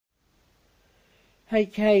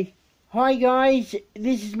Okay. Hi guys,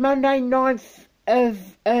 this is Monday 9th of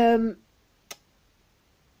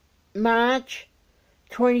March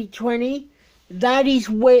 2020. That is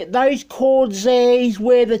where those cords there is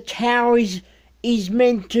where the tower is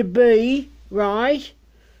meant to be, right?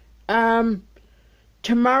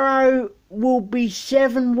 Tomorrow will be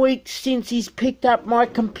 7 weeks since he's picked up my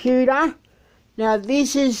computer. Now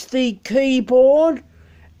this is the keyboard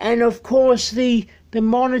and of course the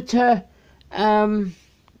monitor,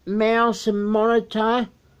 mouse and monitor.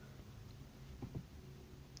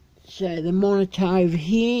 So the monitor over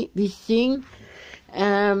here, this thing.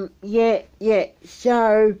 So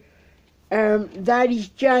that is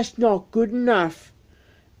just not good enough.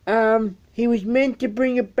 He was meant to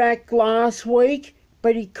bring it back last week,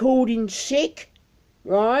 but he called in sick,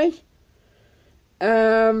 right?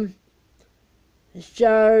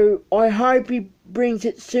 So I hope he brings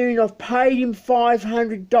it soon. I've paid him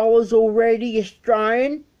 $500 already,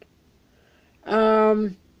 Australian.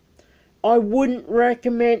 I wouldn't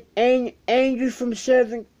recommend, Andrew from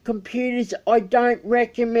Servant Computers, I don't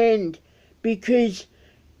recommend, because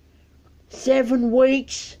 7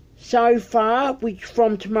 weeks so far, which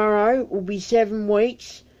from tomorrow will be 7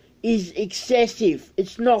 weeks, is excessive.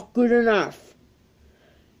 It's not good enough.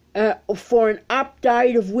 For an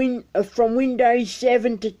update of from Windows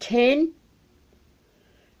 7 to 10,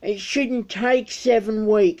 it shouldn't take 7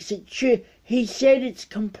 weeks. He said it's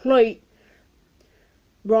complete,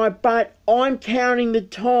 right? But I'm counting the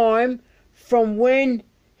time from when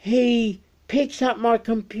he picks up my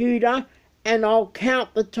computer, and I'll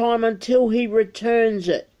count the time until he returns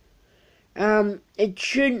it.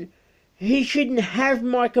 He shouldn't have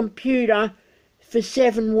my computer for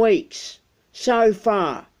 7 weeks so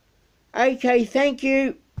far. Okay, thank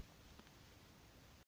you.